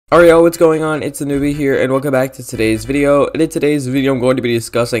Alright y'all, what's going on? It's the Noobie here and welcome back to today's video. And in today's video I'm going to be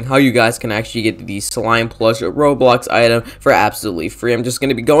discussing how you guys can actually get the slime plush Roblox item for absolutely free. I'm just going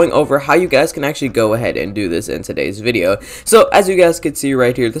to be going over how you guys can actually go ahead and do this in today's video. So as you guys can see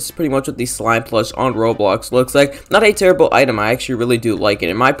right here, this is pretty much what the slime plush on Roblox looks like. Not a terrible item, I actually really do like it.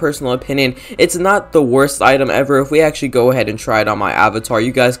 In my personal opinion, it's not the worst item ever. If we actually go ahead and try it on my avatar,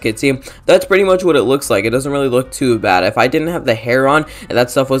 you guys can see that's pretty much what it looks like. It doesn't really look too bad. If I didn't have the hair on and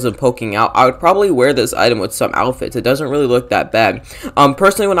that stuff wasn't poking out, I would probably wear this item with some outfits. It doesn't really look that bad.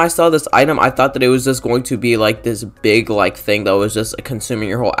 Personally, when I saw this item, I thought that it was just going to be like this big thing that was just consuming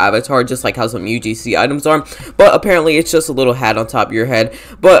your whole avatar, just like how some UGC items are, but apparently it's just a little hat on top of your head.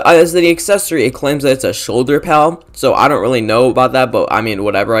 But as the accessory, it claims that it's a shoulder pal, so I don't really know about that, but I mean,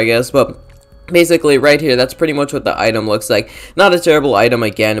 whatever, I guess. But basically right here, that's pretty much what the item looks like. Not a terrible item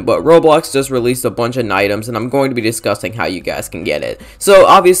again, but Roblox just released a bunch of items and I'm going to be discussing how you guys can get it. So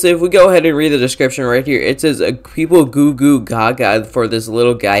obviously if we go ahead and read the description right here, it says people goo goo gaga for this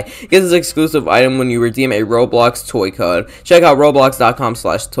little guy gets this exclusive item when you redeem a Roblox toy code. Check out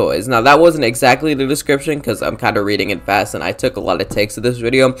roblox.com/toys. Now that wasn't exactly the description because I'm kind of reading it fast and I took a lot of takes of this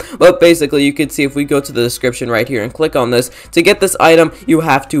video, but basically you can see if we go to the description right here and click on this, to get this item you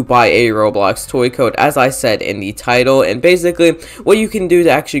have to buy a Roblox toy code, as I said in the title. And basically what you can do to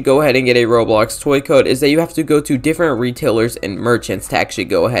actually go ahead and get a Roblox toy code is that you have to go to different retailers and merchants to actually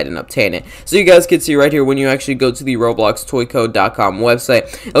go ahead and obtain it. So you guys can see right here, when you actually go to the robloxtoycode.com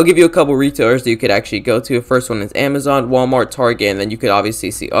website, it'll give you a couple retailers that you could actually go to. The first one is Amazon, Walmart, Target, and then you could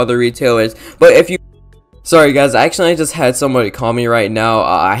obviously see other retailers. But if you sorry guys, I just had somebody call me right now.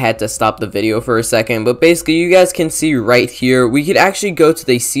 I had to stop the video for a second, but basically you guys can see right here, we could actually go to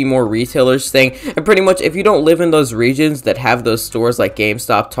the see more retailers thing, and pretty much if you don't live in those regions that have those stores like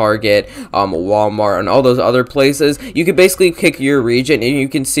GameStop, Target, Walmart, and all those other places, you can basically pick your region and you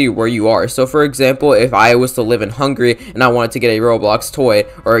can see where you are. So for example, if I was to live in Hungary and I wanted to get a Roblox toy,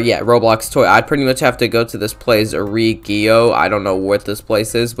 or yeah, Roblox toy, I'd pretty much have to go to this place, Regio. I don't know what this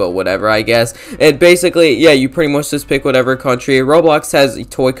place is, but whatever, I guess. And basically, yeah, you pretty much just pick whatever country. Roblox has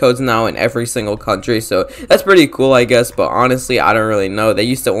toy codes now in every single country, so that's pretty cool, I guess. But honestly, I don't really know. They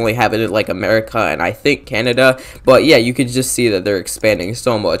used to only have it in like America and I think Canada, but yeah, you could just see that they're expanding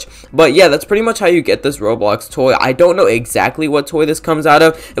so much. But yeah, that's pretty much how you get this Roblox toy. I don't know exactly what toy this comes out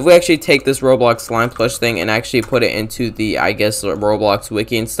of. If we actually take this Roblox slime plush thing and actually put it into the, I guess, Roblox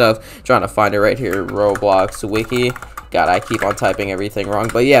wiki and stuff, trying to find it right here, Roblox wiki. God, I keep on typing everything wrong.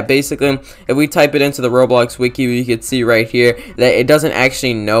 But yeah, basically, if we type it into the Roblox wiki, you can see right here that it doesn't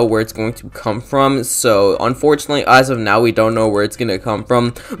actually know where it's going to come from. So, unfortunately, as of now, we don't know where it's going to come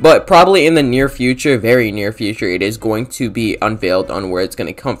from. But probably in the near future, very near future, it is going to be unveiled on where it's going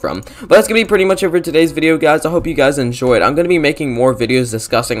to come from. But that's going to be pretty much it for today's video, guys. I hope you guys enjoyed. I'm going to be making more videos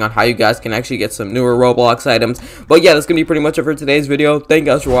discussing on how you guys can actually get some newer Roblox items. But yeah, that's going to be pretty much it for today's video. Thank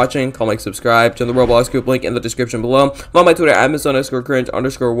you guys for watching. Comment, subscribe, join the Roblox group link in the description below. On my Twitter,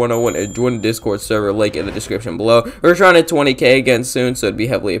 @Miss_Cringe_101, and join the Discord server, link in the description below. We're trying to 20k again soon, so it'd be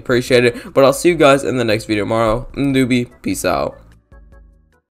heavily appreciated. But I'll see you guys in the next video tomorrow. Noobie, peace out.